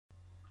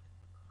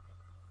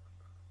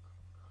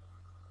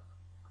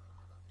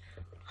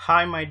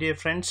Hi my dear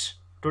friends,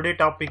 today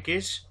topic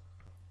is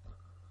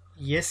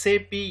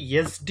SAP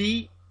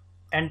SD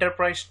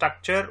Enterprise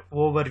Structure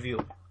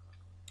Overview.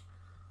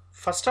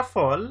 First of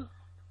all,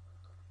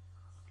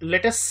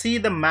 let us see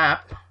the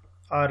map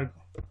or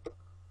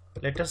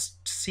let us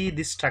see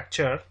the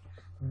structure.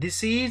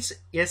 This is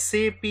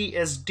SAP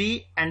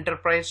SD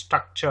Enterprise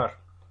Structure.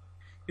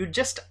 You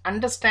just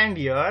understand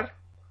here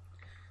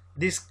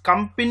this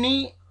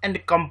company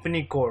and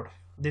company code.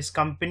 This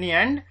company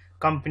and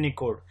company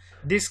code.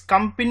 This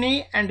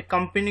company and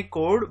company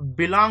code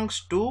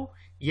belongs to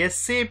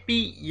SAP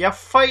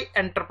FI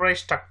enterprise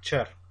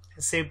structure.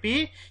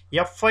 SAP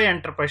FI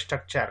enterprise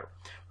structure.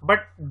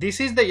 But this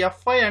is the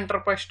FI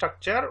enterprise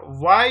structure.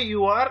 Why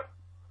you are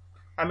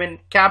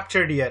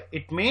captured here?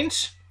 It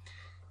means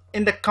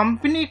in the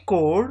company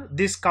code,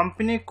 this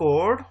company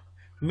code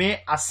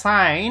may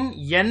assign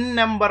n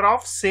number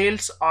of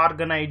sales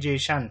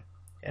organization.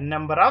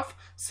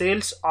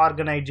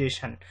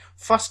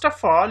 First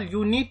of all,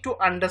 you need to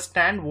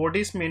understand what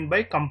is meant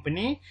by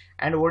company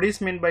and what is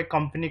meant by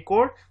company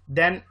code.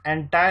 Then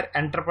entire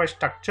enterprise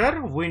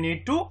structure we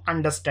need to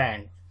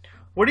understand.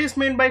 What is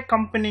meant by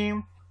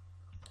company?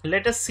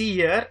 Let us see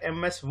here.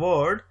 MS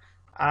Word,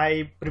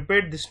 I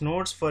prepared these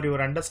notes for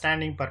your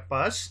understanding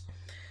purpose.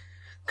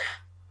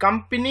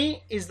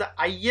 Company is the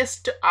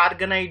highest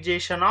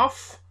organization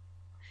of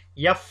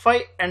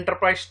FI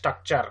enterprise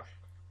structure.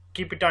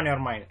 Keep it on your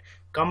mind.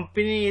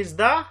 Company is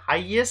the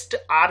highest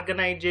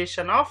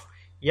organization of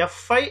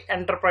FI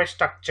enterprise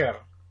structure.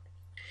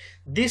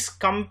 This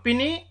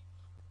company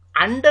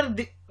under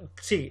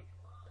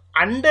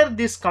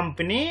this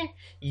company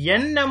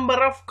n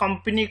number of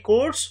company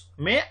codes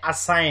may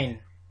assign.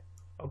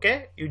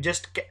 Okay, you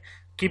just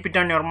keep it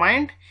on your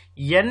mind.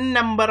 N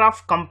number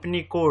of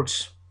company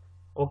codes.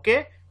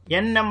 Okay,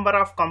 n number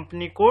of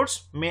company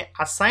codes may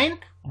assign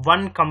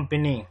one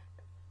company.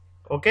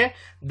 Okay,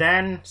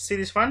 then see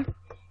this one.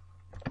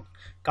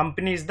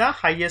 Company is the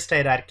highest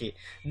hierarchy.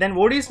 Then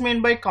what is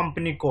meant by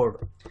company code?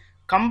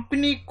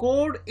 Company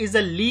code is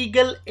a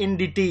legal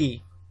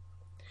entity.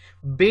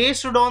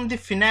 Based on the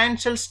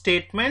financial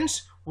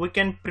statements, we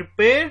can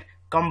prepare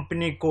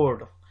company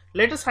code.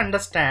 Let us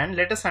understand.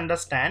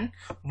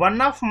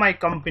 One of my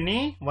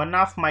company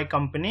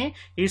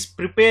is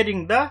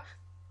preparing the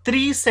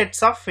 3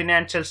 sets of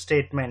financial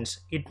statements.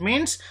 It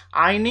means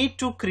I need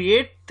to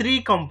create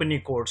 3 company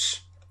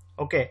codes.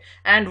 Okay,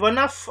 and one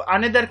of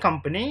another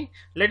company,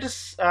 let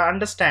us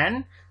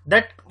understand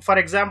that, for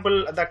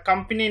example, the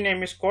company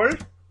name is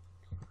called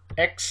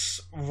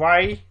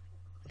XYZ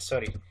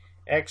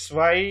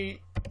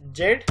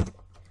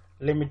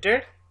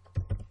Limited.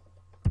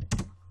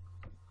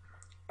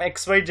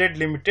 XYZ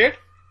Limited,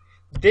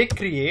 they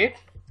create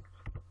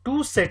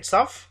 2 sets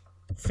of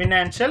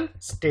financial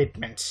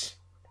statements.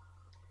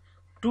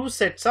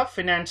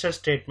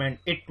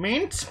 It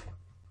means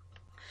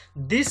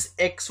this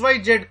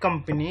XYZ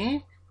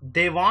company,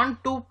 they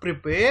want to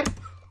prepare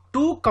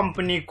 2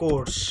 company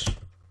codes.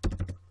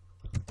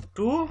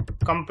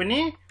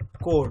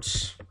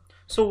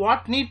 So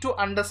what need to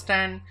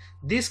understand?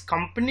 This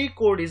company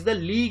code is the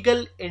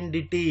legal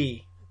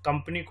entity.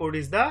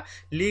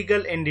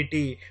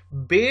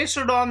 Based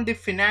on the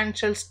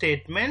financial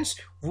statements,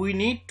 we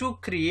need to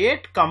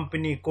create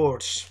company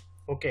codes.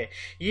 Okay,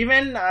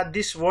 even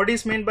this what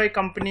is meant by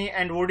company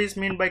and what is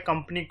meant by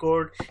company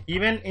code,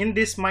 even in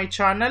this my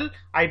channel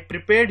I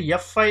prepared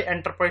FI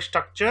enterprise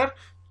structure.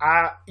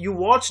 You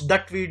watch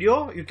that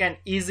video, you can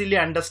easily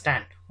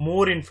understand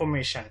more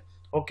information.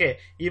 Okay,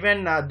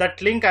 even that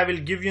link I will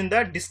give you in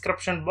the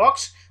description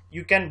box.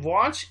 You can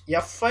watch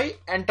FI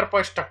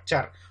enterprise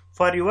structure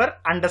for your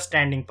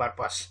understanding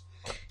purpose.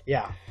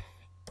 Yeah,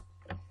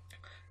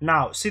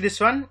 now see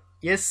this one.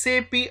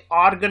 SAP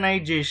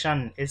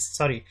organization is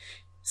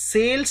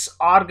sales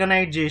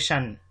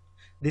organization.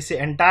 This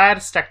entire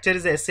structure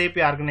is a SAP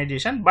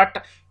organization,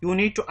 but you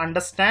need to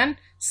understand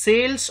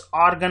sales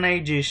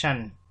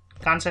organization.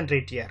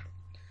 Concentrate here.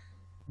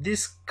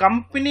 This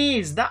company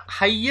is the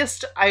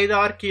highest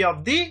hierarchy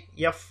of the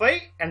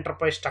FI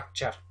enterprise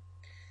structure.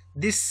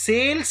 This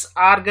sales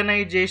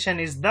organization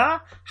is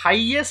the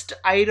highest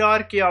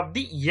hierarchy of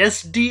the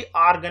SD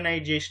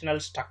organizational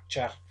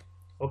structure.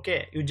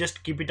 Okay, you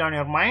just keep it on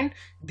your mind.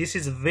 This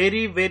is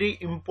very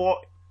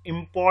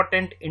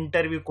important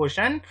interview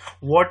question.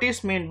 What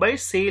is meant by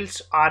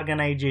sales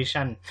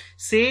organization?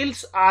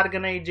 Sales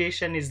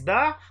organization is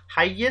the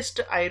highest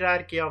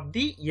hierarchy of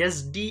the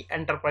SD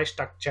enterprise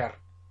structure.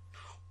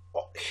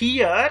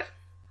 Here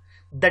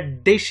the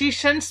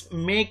decisions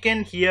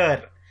making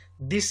here,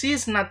 this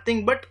is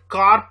nothing but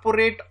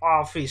corporate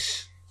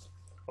office.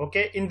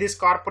 Okay, in this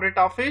corporate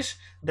office,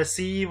 the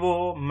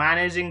CEO,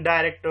 managing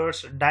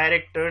directors,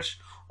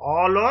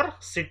 all are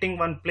sitting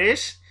one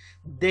place.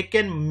 They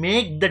can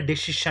make the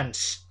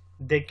decisions.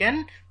 They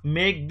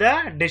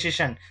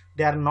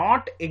are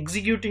not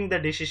executing the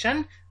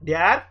decision, they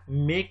are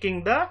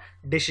making the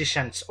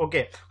decisions.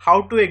 Okay,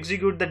 how to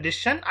execute the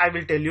decision I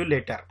will tell you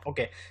later.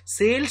 Okay,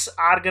 sales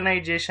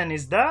organization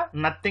is the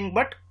nothing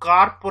but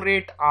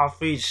corporate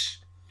office.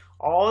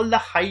 all the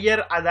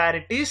higher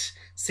authorities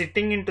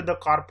sitting into the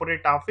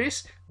corporate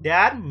office, they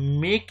are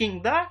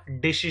making the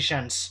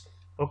decisions.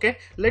 Okay,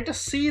 let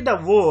us see the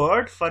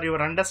word for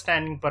your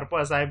understanding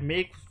purpose. I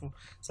make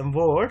some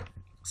word.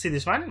 See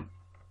this one.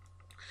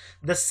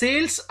 The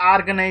sales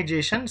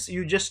organizations,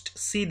 you just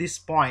see this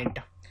point.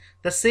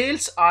 The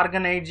sales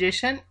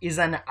organization is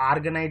an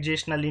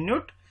organizational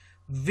unit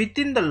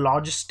within the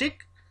logistic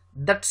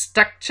that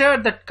structure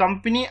that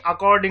company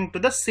according to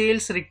the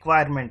sales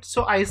requirement.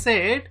 So I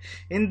said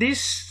in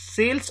this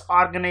sales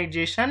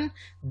organization,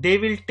 they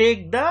will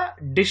take the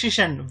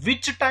decision.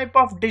 Which type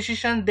of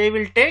decision they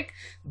will take?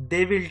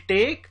 They will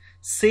take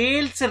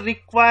sales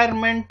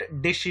requirement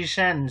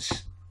decisions.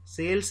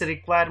 Sales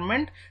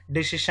requirement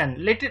decision.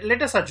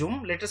 Let us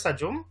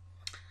assume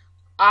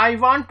I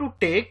want to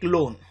take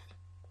loan.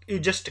 You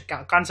just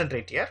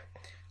concentrate here.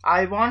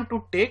 I want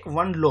to take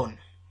one loan.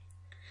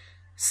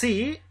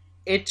 See,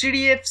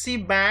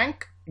 HDFC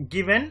Bank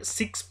given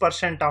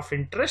 6% of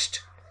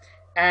interest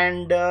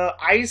and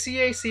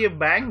ICICI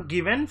Bank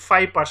given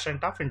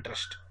 5% of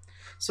interest.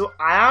 So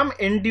I am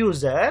end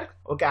user.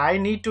 Okay, I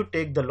need to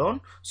take the loan.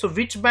 So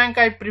which bank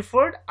I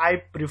preferred? I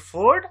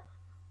preferred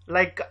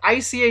like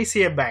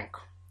ICICI Bank.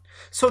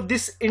 So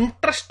this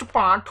interest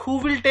part, who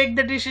will take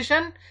the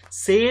decision?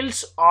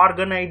 Sales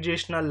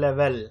organizational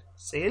level.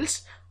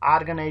 Sales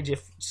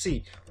organization.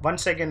 See,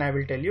 once again I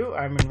will tell you,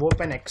 I'm in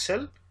open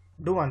Excel.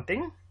 Do one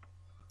thing.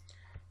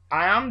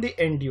 I am the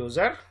end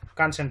user.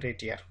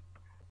 Concentrate here.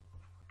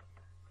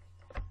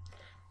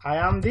 I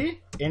am the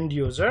end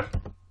user.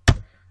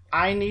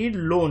 I need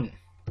loan.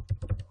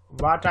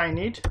 What I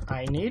need?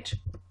 I need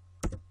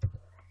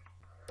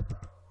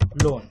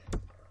loan.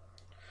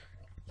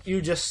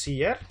 You just see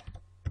here.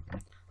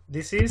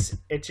 This is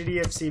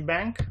HDFC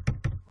Bank.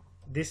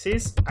 This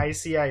is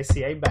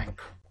ICICI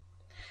Bank.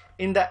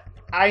 In the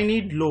I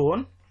need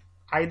loan,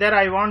 either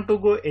I want to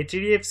go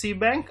HDFC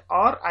Bank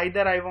or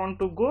either I want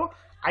to go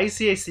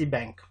ICICI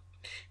Bank.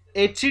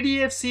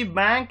 HDFC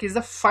Bank is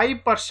a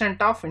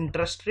 5% of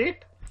interest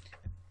rate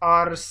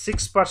or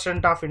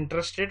 6% of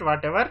interest rate,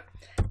 whatever,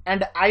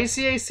 and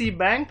ICICI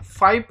Bank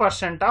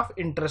 5% of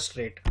interest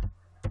rate.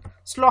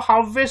 So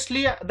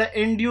obviously the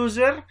end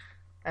user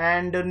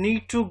and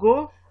need to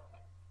go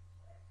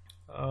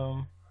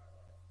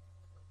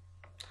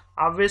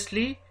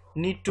obviously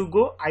need to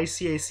go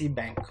ICICI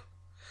Bank.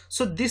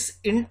 So this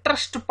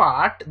interest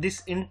part,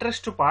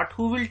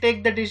 who will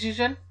take the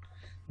decision?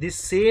 The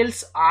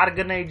sales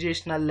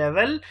organizational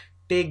level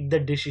take the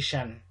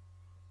decision.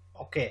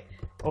 Okay,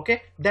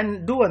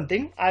 then do one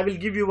thing. I will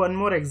give you one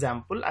more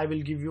example.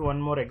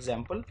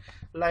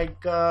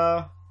 Like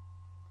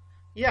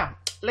yeah,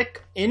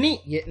 like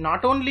any,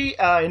 not only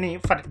any,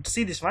 for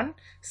see this one,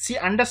 see,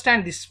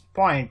 understand this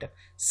point.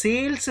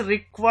 Sales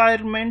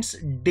requirements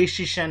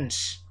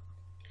decisions.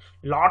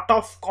 Lot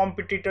of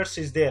competitors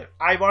is there.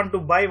 I want to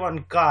buy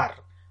one car.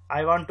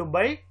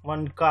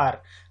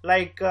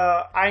 Like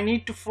I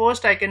need to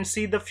first, I can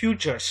see the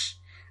futures,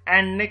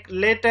 and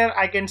later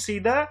I can see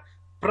the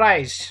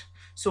price.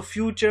 So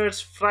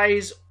futures,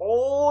 price,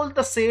 all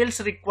the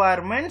sales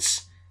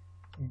requirements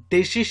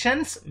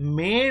decisions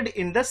made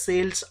in the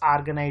sales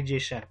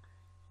organization.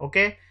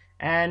 Okay,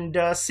 and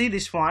see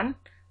this one.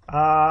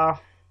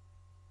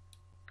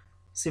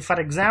 See, for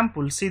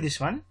example, see this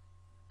one.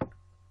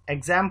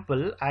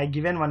 Example, I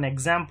given one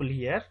example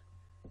here.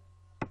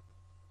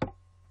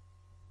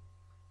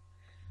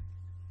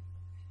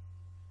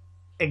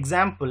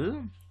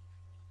 Example,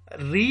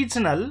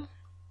 regional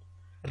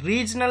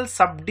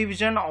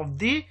subdivision of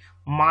the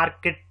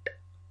market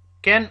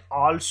can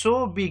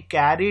also be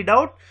carried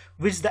out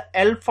with the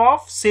help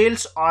of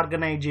sales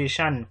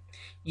organization.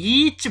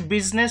 Each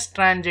business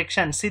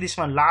transaction, see this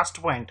one,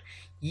 last point,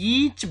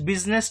 each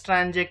business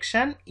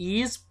transaction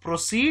is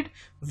proceed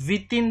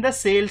within the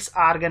sales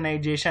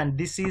organization.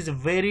 This is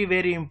very,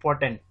 very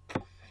important.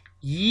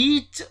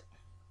 Each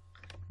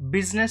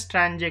business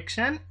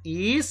transaction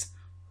is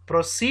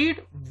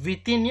proceed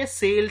within a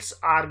sales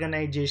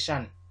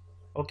organization.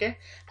 Okay,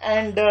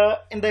 and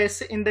in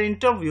the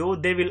interview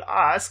they will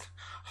ask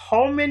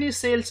how many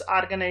sales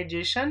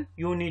organization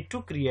you need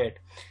to create.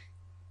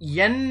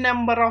 N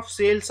number of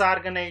sales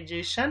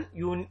organization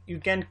you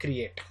can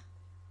create.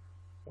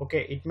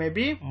 Okay, it may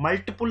be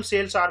multiple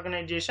sales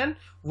organization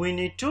we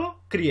need to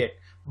create,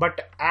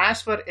 but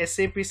as per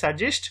SAP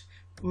suggest,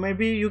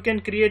 maybe you can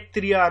create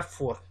 3 or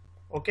 4.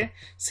 Okay,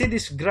 see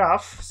this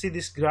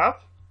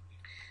graph,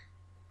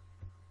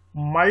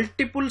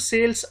 multiple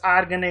sales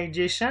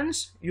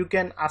organizations you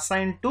can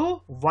assign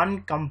to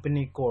one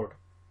company code.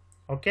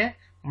 Okay,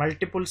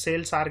 multiple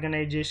sales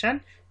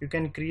organization you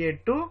can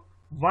create to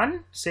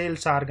one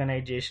sales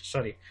organization,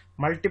 sorry,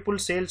 multiple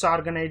sales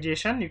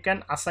organization you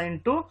can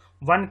assign to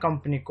one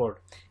company code.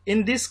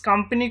 In this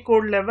company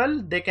code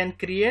level they can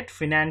create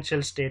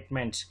financial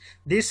statements.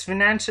 This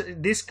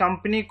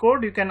company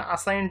code you can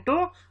assign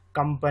to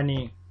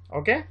company.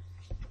 Okay,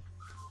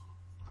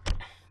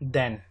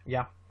 then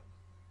yeah,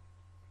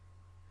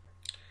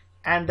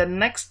 and the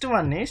next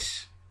one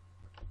is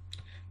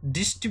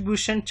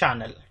distribution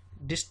channel.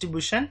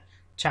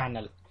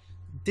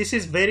 This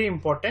is very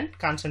important.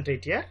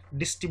 Concentrate here.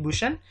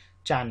 Distribution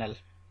channel.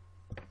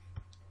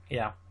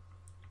 Yeah,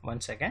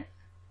 one second.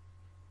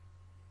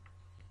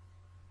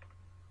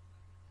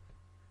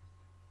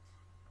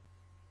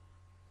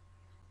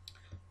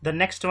 The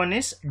next one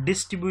is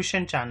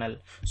distribution channel.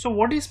 So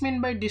what is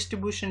meant by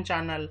distribution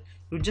channel?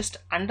 You just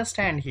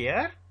understand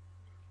here.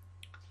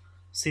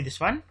 See this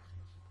one.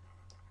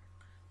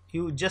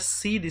 You just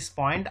see this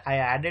point. I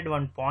added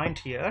one point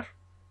here.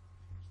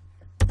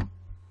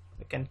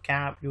 You can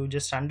you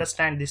just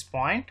understand this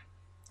point.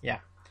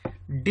 Yeah.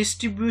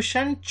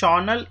 Distribution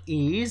channel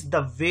is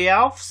the way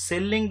of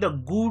selling the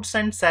goods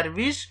and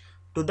service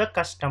to the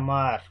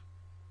customer.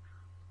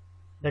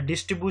 The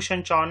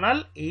distribution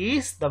channel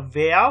is the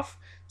way of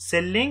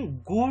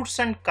selling goods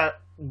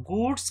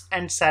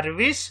and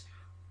service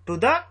to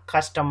the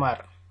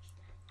customer.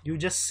 You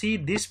just see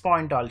this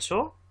point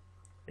also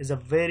is a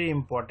very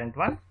important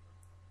one.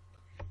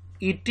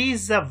 It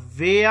is a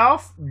way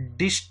of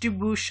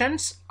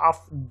distributions of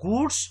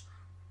goods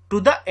to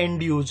the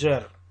end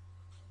user.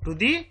 To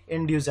the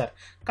end user.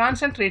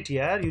 Concentrate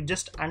here. You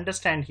just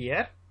understand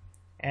here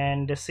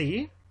and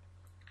see.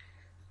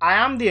 I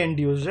am the end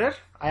user.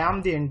 I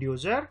am the end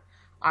user.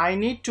 I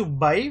need to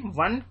buy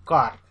one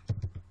car.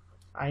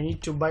 I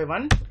need to buy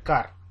one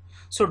car.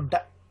 So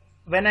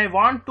when I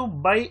want to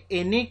buy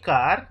any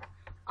car,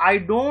 I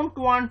don't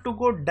want to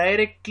go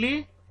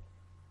directly.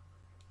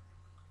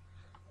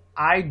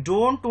 I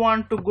don't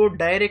want to go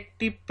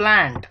directly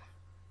plant.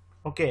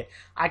 Okay,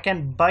 I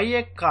can buy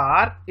a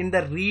car in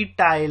the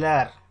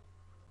retailer.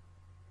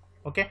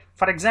 Okay,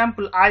 for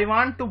example, I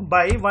want to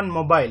buy one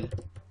mobile.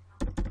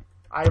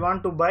 I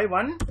want to buy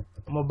one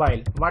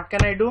mobile. What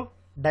can I do?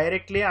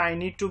 Directly I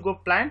need to go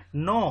plant?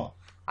 No,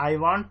 I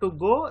want to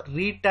go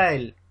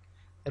retailer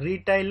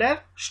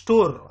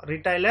store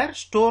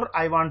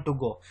I want to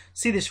go.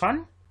 See this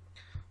one.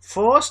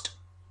 First,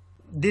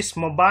 this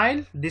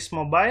mobile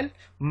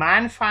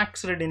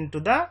manufactured into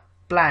the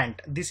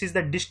plant. This is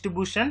the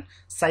distribution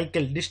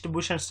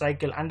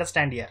cycle.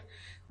 Understand here.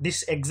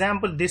 This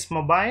example, this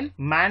mobile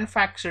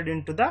manufactured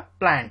into the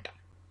plant,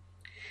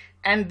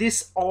 and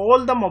this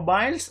all the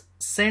mobiles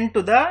sent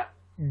to the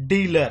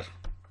dealers,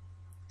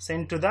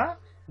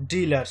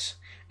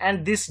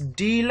 and this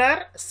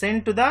dealer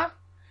sent to the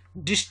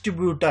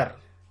distributor.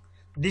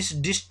 This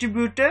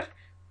distributor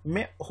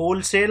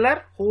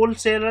wholesaler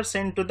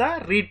sent to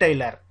the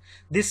retailer.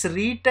 This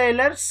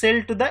retailer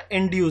sell to the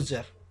end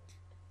user.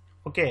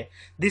 Okay,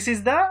 this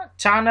is the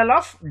channel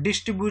of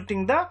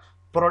distributing the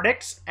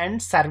products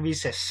and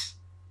services.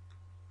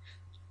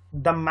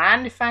 The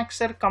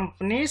manufacturer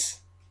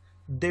companies,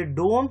 they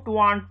don't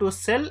want to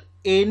sell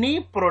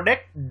any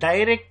product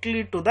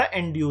directly to the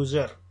end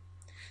user.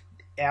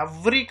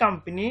 Every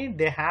company,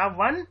 they have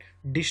one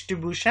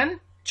distribution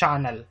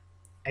channel.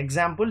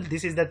 Example,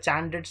 this is the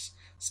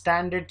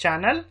standard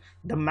channel.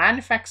 The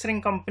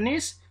manufacturing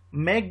companies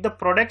make the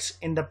products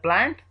in the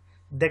plant.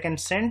 They can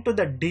send to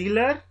the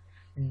dealer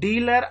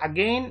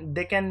again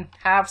they can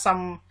have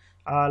some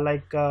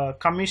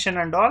commission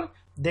and all.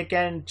 They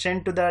can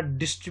send to the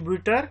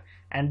distributor,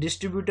 and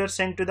distributor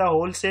send to the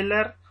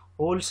wholesaler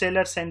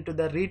send to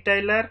the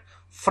retailer.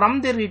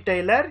 From the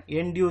retailer,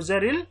 end user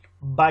will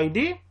buy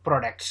the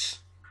products,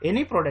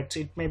 any products.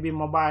 It may be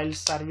mobiles,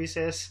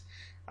 services,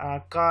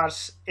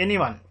 cars,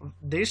 anyone.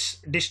 This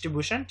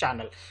distribution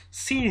channel.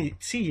 See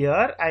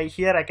here. I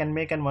can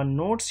make one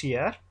notes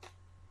here.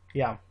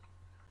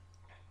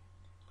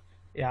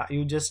 Yeah,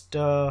 you just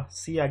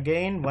see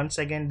once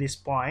again this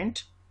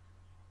point,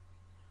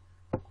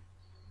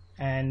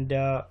 and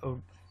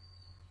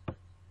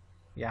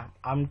yeah,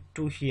 I'm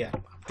to here.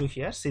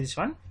 See this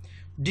one.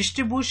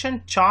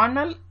 Distribution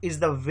channel is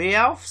the way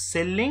of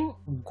selling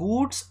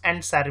goods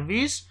and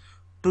service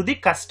to the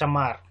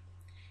customer.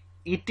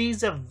 It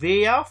is a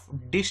way of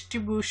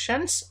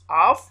distributions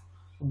of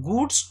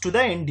goods to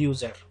the end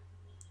user.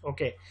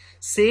 Okay,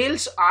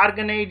 sales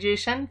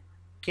organization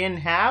can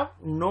have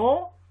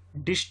no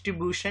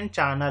distribution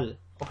channel.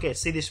 Okay,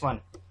 see this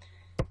one.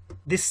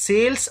 The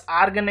sales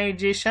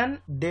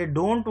organization, they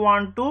don't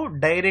want to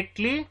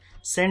directly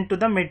send to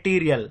the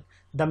material.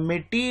 The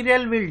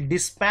material will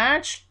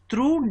dispatch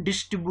through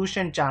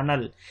distribution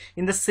channel.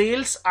 In the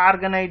sales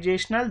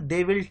organizational,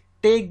 they will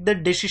take the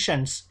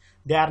decisions.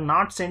 They are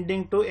not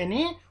sending to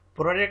any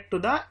product to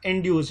the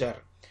end user.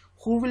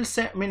 Who will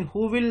send,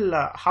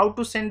 how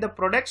to send the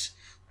products?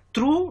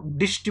 Through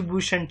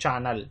distribution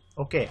channel.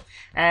 Okay,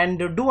 and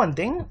do one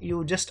thing,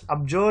 you just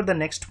observe the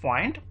next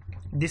point.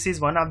 This is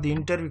one of the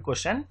interview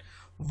question.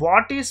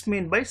 What is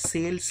meant by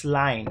sales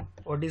line?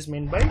 What is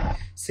meant by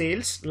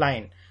sales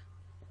line?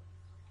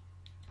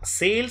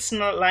 Sales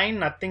line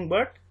nothing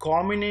but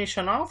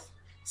combination of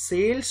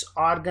sales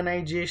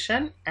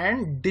organization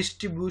and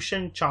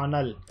distribution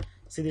channel.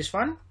 See this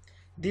one.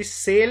 This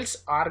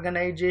sales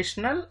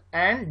organizational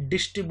and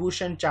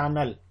distribution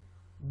channel.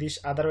 This,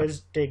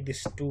 otherwise take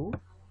this two.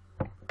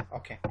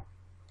 Okay,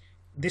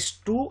 this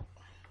two.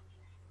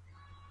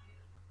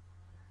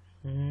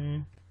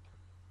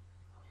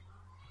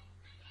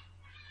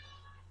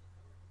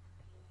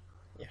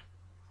 Yeah,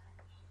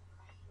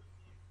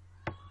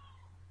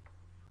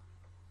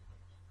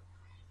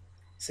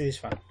 See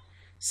this one.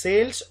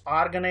 Sales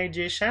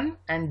organization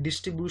and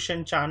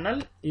distribution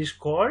channel is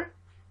called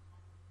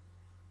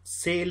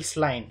sales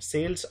line.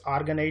 Sales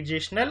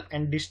organizational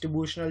and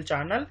distributional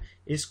channel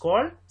is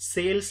called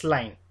sales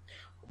line.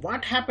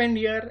 What happened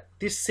here?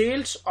 The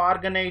sales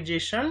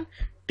organization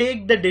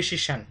take the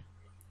decision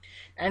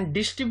and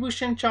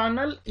distribution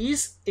channel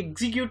is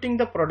executing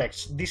the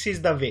products. This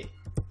is the way.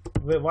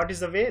 What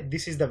is the way?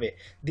 This is the way.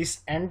 This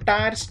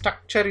entire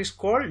structure is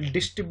called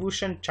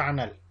distribution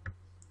channel.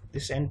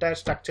 This entire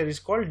structure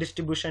is called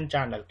distribution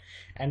channel,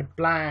 and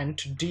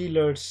plant,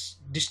 dealers,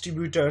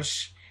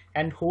 distributors,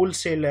 and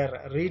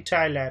wholesaler,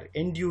 retailer,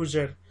 end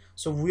user.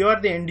 So we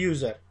are the end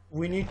user.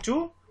 We need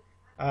to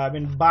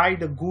buy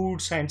the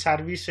goods and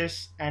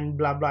services and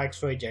blah blah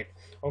XYZ.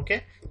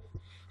 Okay.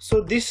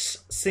 So this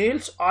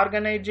sales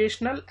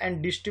organizational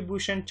and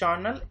distribution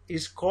channel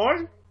is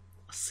called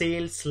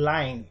sales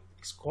line.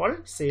 It's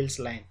called sales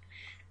line.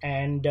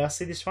 And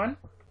see this one,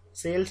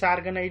 sales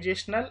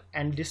organizational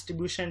and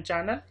distribution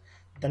channel.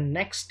 The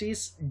next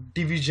is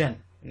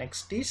division.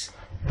 Next is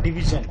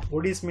division.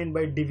 What is meant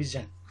by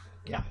division?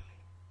 Yeah.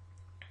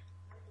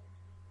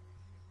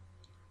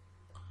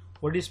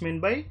 What is meant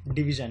by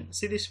division?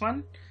 See this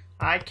one.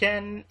 I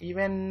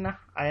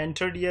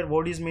entered here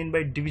what is meant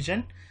by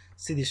division.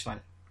 See this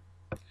one.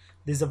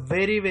 This is a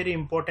very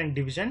important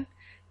division.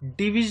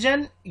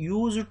 Division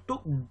used to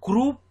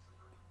group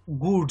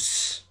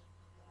goods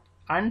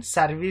and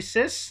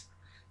services,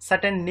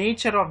 certain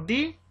nature of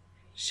the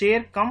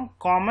share come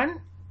common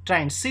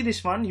trends. See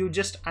this one, you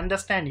just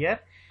understand here.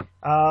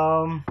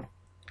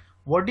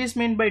 What is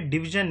meant by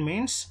division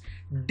means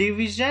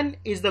division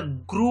is the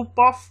group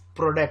of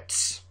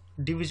products.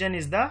 Division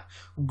is the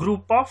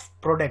group of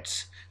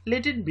products.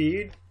 Let it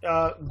be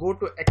go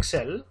to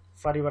Excel.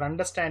 For your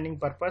understanding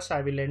purpose,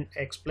 I will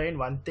explain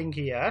one thing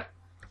here.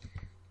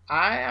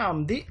 I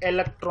am the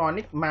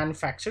electronic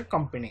manufacturer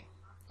company.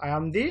 I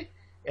am the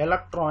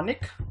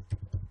electronic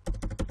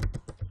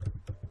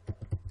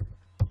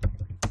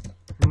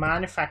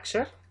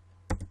manufacturer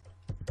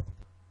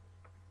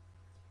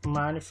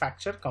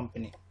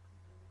company.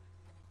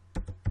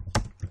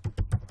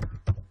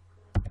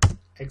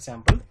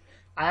 Example,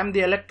 I am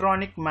the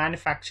electronic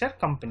manufacturer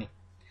company.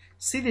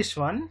 See this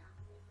one.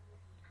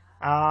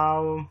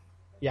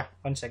 Yeah,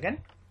 one second.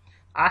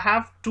 I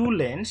have two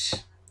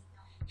lanes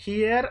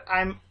here.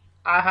 I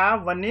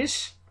have one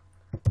is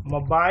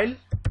mobile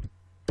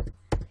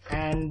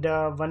and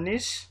one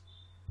is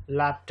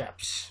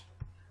laptops.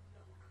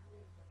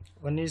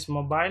 One is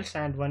mobiles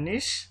and one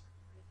is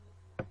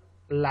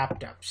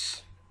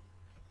laptops.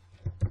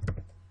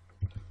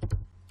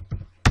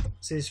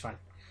 See this one.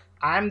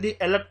 I am the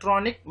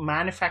electronic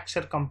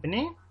manufacturer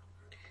company.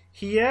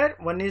 Here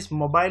one is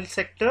mobile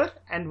sector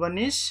and one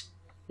is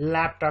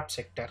laptop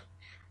sector.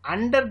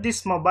 Under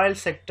this mobile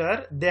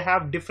sector, they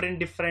have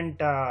different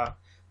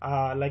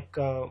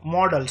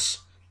models,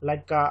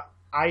 like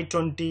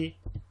i20,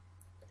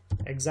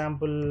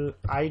 example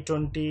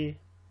i20,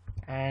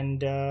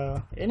 and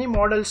any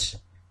models,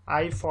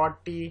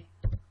 i40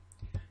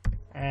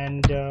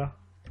 and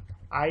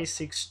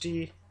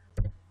i60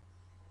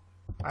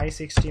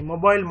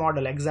 mobile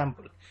model.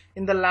 Example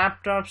in the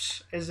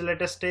laptops is,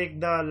 let us take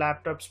the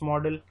laptops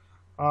model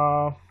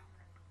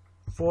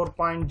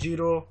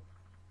 4.0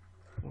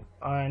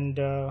 and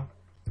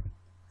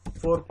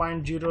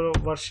 4.0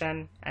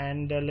 version,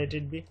 and let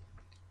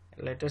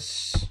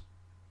us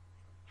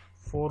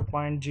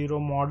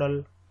 4.0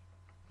 model.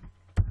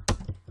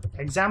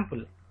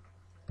 Example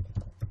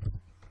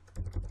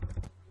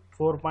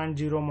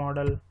 4.0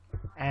 model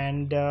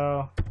and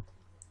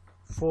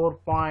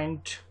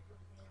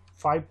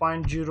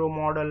 4.5.0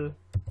 model,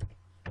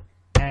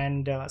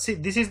 and see,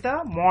 this is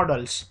the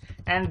models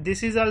and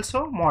this is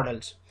also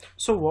models.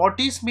 So what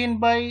is meant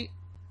by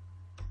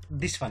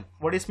this one?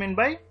 What is meant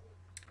by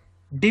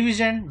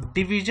division?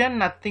 Division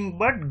nothing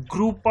but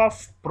group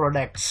of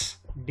products.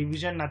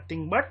 Division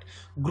nothing but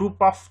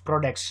group of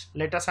products.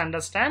 Let us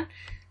understand.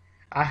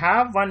 I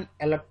have one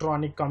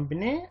electronic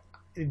company.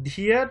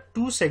 Here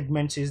two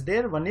segments is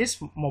there. One is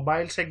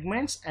mobile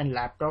segments and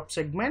laptop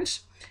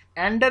segments.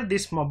 Under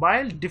this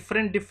mobile,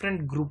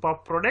 different group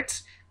of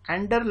products.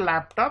 Under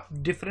laptop,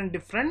 different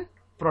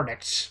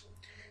products.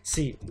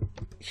 See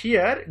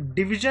here,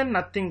 division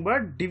nothing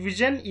but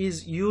division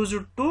is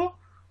used to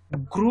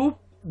group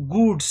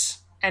goods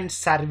and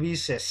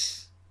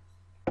services.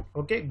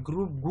 Okay,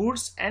 group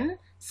goods and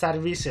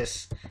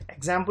services.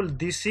 Example,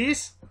 this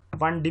is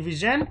one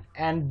division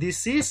and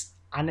this is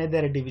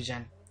another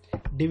division.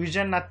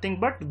 Division nothing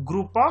but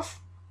group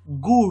of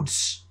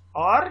goods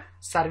or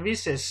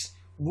services.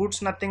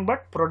 Goods nothing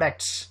but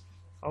products.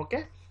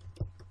 Okay,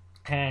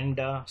 and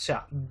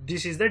so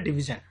this is the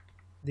division.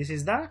 This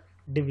is the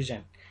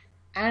division.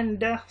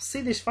 And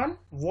see this one.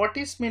 What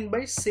is meant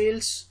by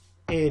sales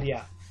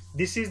area?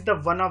 This is the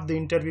one of the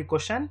interview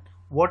question.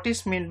 What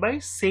is meant by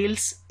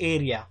sales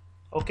area?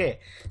 Okay,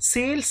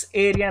 sales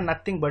area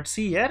nothing but,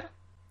 see here,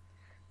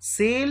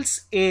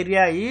 sales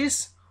area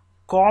is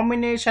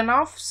combination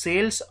of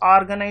sales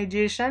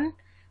organization,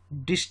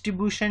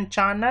 distribution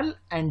channel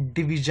and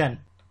division.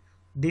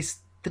 these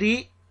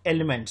three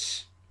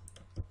elements.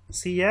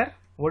 See here,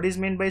 what is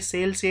meant by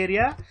sales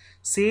area?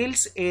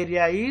 Sales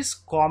area is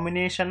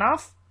combination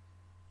of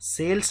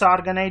sales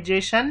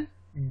organization,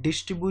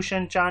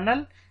 distribution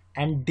channel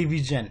and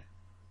division.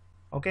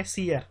 Okay,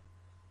 see here,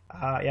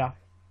 yeah,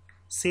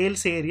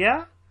 sales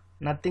area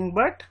nothing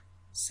but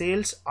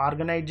sales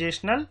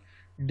organizational,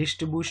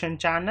 distribution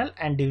channel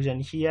and division.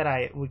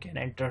 Here we can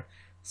enter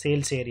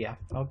sales area.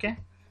 Okay,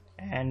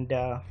 and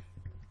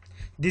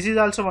this is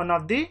also one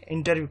of the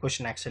interview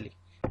question actually.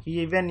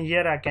 Even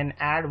here I can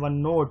add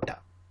one note: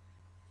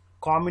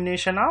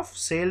 combination of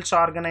sales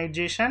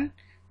organization,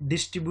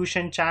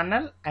 distribution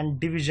channel and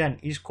division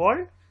is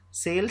called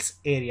sales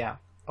area.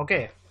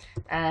 Okay,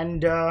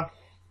 and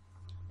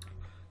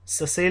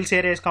so sales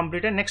area is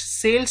completed. Next,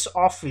 sales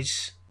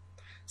office.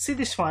 See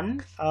this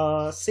one,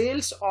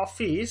 sales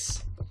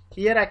office.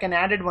 Here I can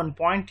add one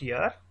point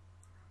here.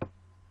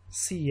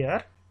 See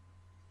here,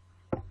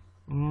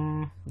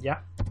 yeah,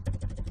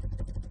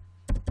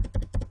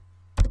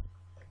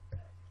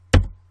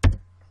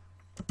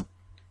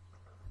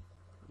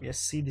 yes,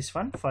 see this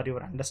one for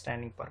your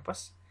understanding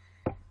purpose.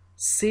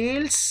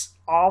 Sales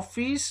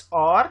office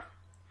are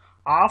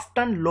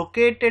often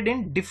located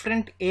in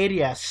different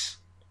areas.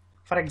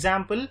 For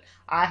example,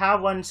 I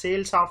have one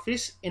sales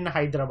office in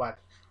Hyderabad,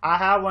 I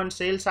have one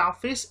sales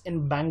office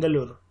in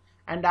Bangalore,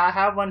 and I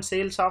have one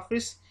sales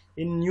office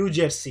in New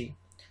Jersey.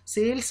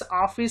 Sales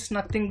office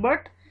nothing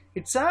but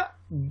it's a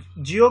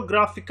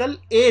geographical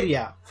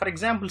area. For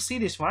example, see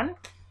this one,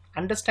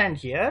 understand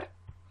here,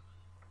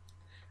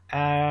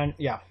 and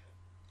yeah,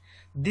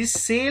 this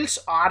sales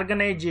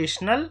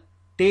organizational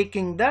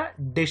taking the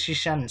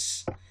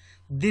decisions.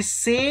 This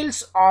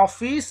sales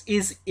office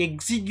is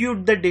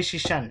execute the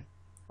decision.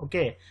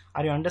 Okay,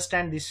 are you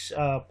understand this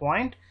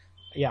point?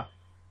 Yeah,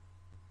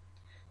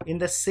 in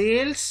the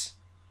sales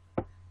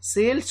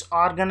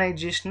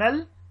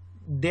organizational,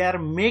 they are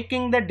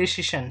making the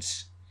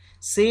decisions.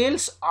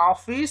 Sales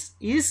office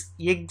is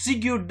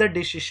execute the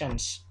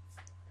decisions.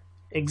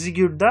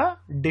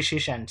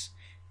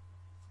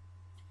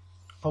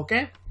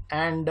 Okay,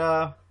 and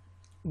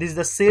this is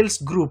the sales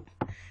group,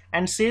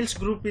 and sales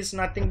group is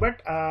nothing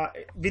but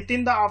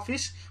within the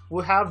office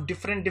we have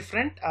different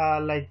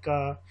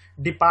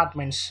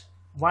departments.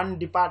 One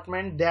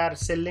department they are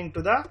selling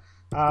to the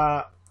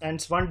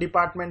and one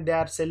department they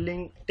are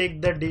selling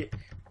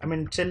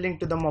selling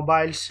to the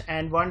mobiles,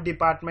 and one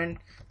department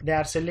they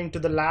are selling to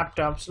the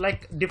laptops,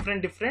 like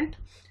different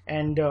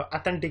and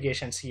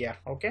authentications here.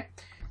 Okay,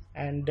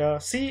 and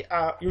see,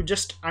 you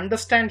just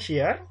understand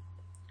here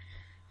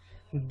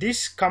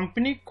this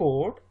company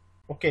code.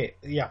 Okay,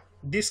 yeah,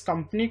 this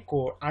company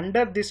code,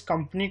 under this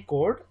company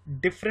code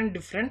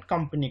different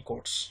company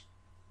codes.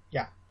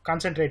 Yeah,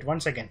 concentrate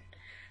once again.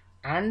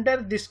 Under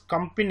this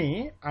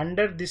company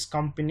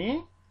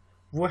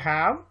we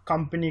have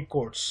company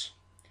codes.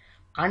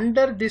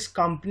 Under this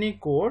company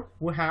code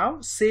we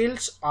have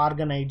sales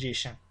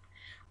organization.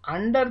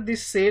 Under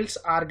this sales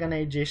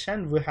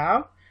organization we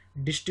have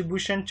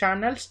distribution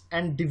channels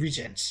and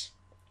divisions.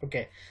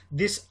 Okay,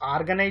 this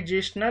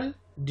organizational,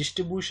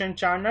 distribution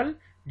channel,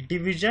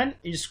 division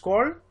is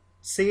called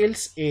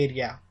sales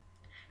area.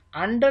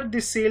 Under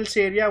this sales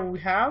area we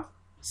have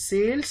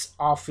sales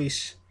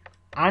office.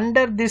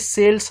 Under this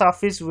sales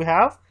office we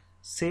have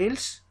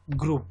sales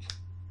group.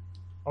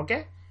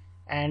 Okay,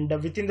 and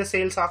within the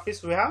sales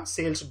office we have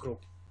sales group.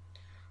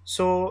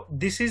 So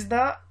this is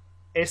the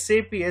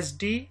SAP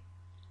SD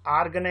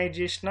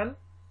organizational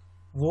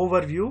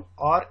overview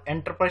or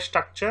enterprise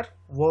structure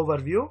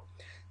overview.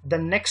 The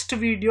next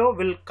video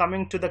will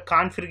coming to the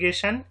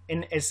configuration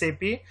in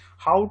SAP,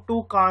 how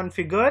to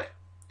configure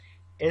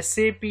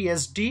SAP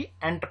SD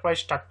enterprise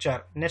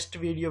structure. Next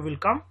video will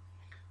come.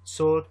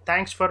 So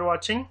thanks for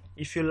watching.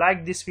 If you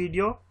like this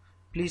video,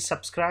 please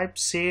subscribe,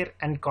 share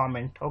and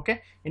comment.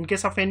 Okay, in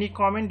case of any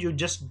comment, you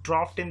just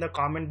drop in the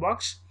comment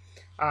box.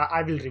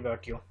 I will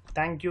revert you.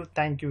 Thank you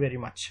very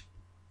much.